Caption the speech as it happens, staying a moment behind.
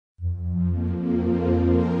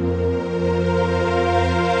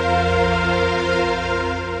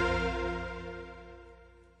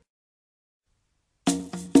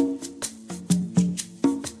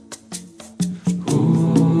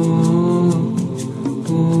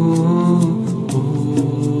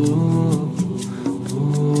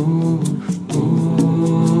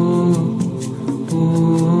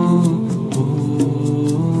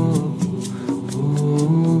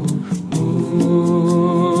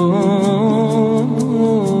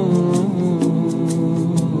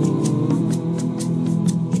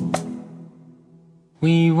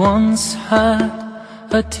once had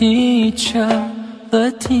a teacher,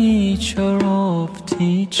 the teacher of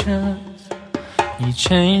teachers. He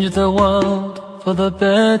changed the world for the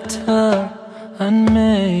better and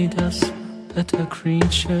made us better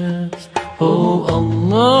creatures. Oh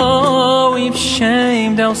Allah, we've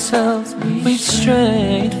shamed ourselves, we've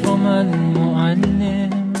strayed from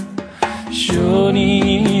Al-Mu'allim.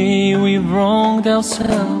 Surely we've wronged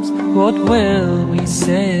ourselves, what will we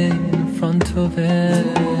say in front of it?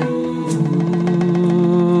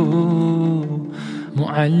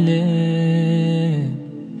 Mu'allim.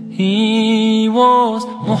 He was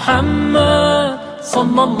Muhammad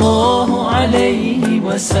sallallahu alayhi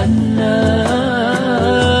wa sallam.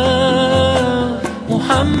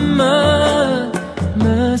 Muhammad,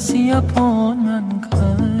 mercy upon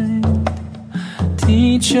mankind,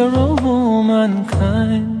 teacher of all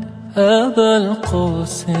mankind. Aba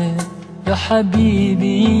al-Qasim, ya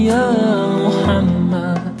Habibi, ya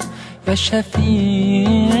Muhammad, ya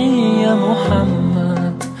Shafi'i, ya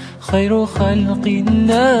Muhammad, خير خلق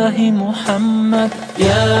الله محمد.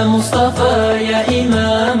 يا مصطفى يا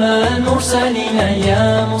إمام المرسلين،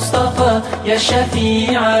 يا مصطفى يا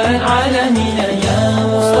شفيع العالمين، يا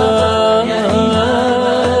مصطفى يا إمام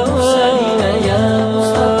المرسلين، يا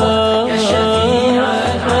مصطفى يا شفيع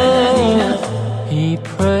العالمين. He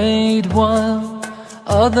prayed while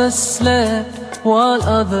others slept, while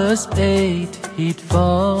others ate, he'd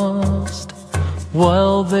fast.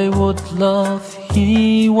 While they would laugh,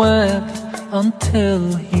 he wept until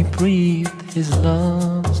he breathed his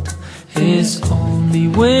last. His only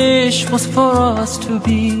wish was for us to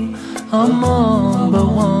be among the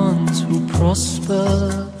ones who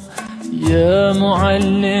prosper. Ya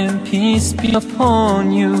Mu'allim, peace be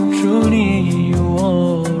upon you, truly you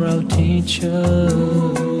are our teacher.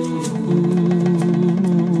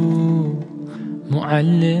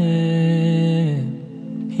 Mu'allim.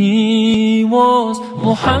 He was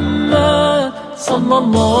Muhammad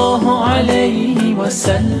sallallahu alayhi wa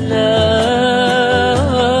sallam.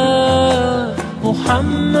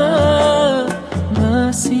 Muhammad,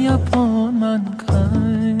 mercy upon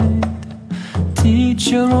mankind,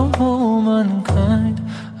 teacher of all mankind.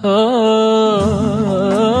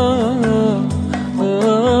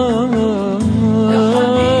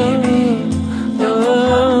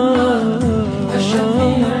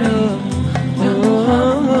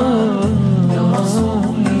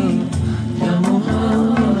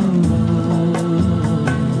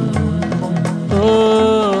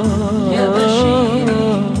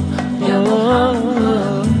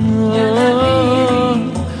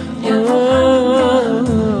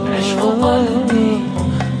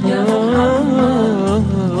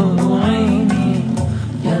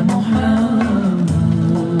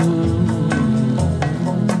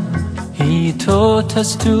 Taught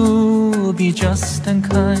us to be just and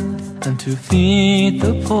kind, and to feed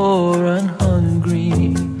the poor and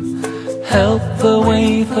hungry, help the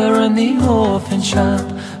wafer and the orphan child,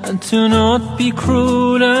 and to not be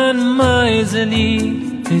cruel and miserly.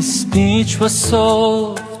 His speech was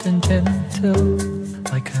soft and gentle,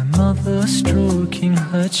 like a mother stroking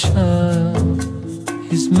her child.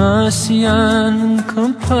 His mercy and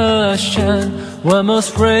compassion were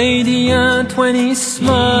most radiant when he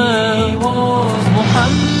smiled. He was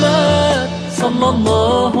Muhammad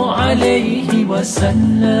sallallahu alayhi wa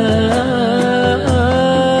sallam.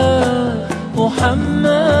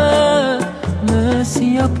 Muhammad,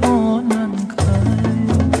 mercy upon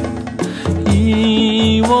mankind.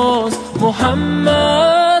 He was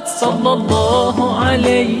Muhammad sallallahu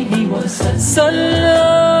alayhi wa sallam.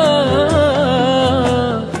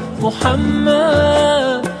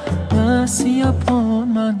 Muhammad, mercy upon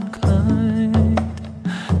mankind,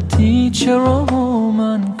 teacher of all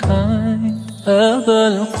mankind. Aba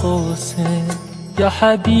al-Qasim, ya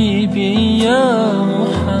Habibi, ya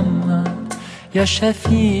Muhammad, ya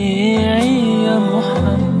Shafi'i, ya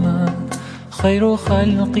Muhammad, خير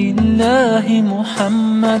خلق الله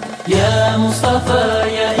محمد. يا مصطفى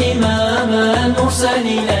يا إمام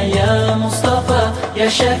المرسلين، يا مصطفى يا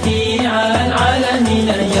شفيع العالمين،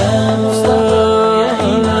 يا مصطفى